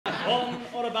On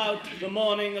or about the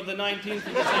morning of the 19th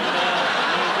of December,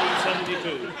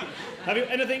 1972. Have you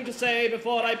anything to say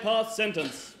before I pass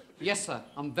sentence? Yes, sir.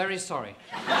 I'm very sorry.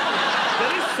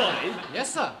 Very sorry?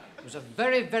 Yes, sir. It was a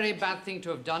very, very bad thing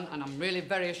to have done, and I'm really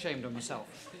very ashamed of myself.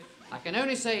 I can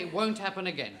only say it won't happen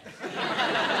again. To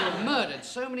have murdered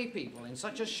so many people in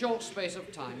such a short space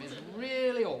of time is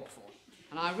really awful.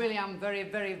 And I really am very,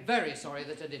 very, very sorry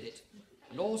that I did it.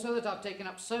 And also that I've taken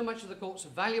up so much of the court's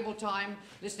valuable time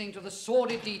listening to the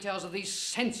sordid details of these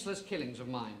senseless killings of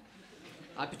mine.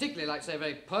 I'd particularly like to say a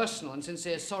very personal and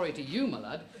sincere sorry to you, my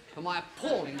lad, for my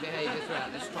appalling behaviour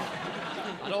throughout this trial.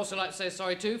 I'd also like to say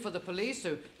sorry, too, for the police,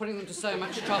 for putting them to so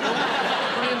much trouble,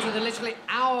 putting them to the literally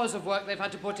hours of work they've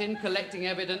had to put in collecting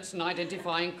evidence and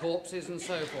identifying corpses and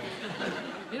so forth.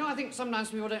 You know, I think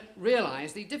sometimes people don't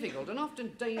realise the difficult and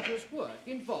often dangerous work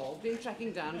involved in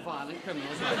tracking down violent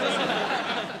criminals like this.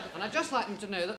 And I'd just like them to know that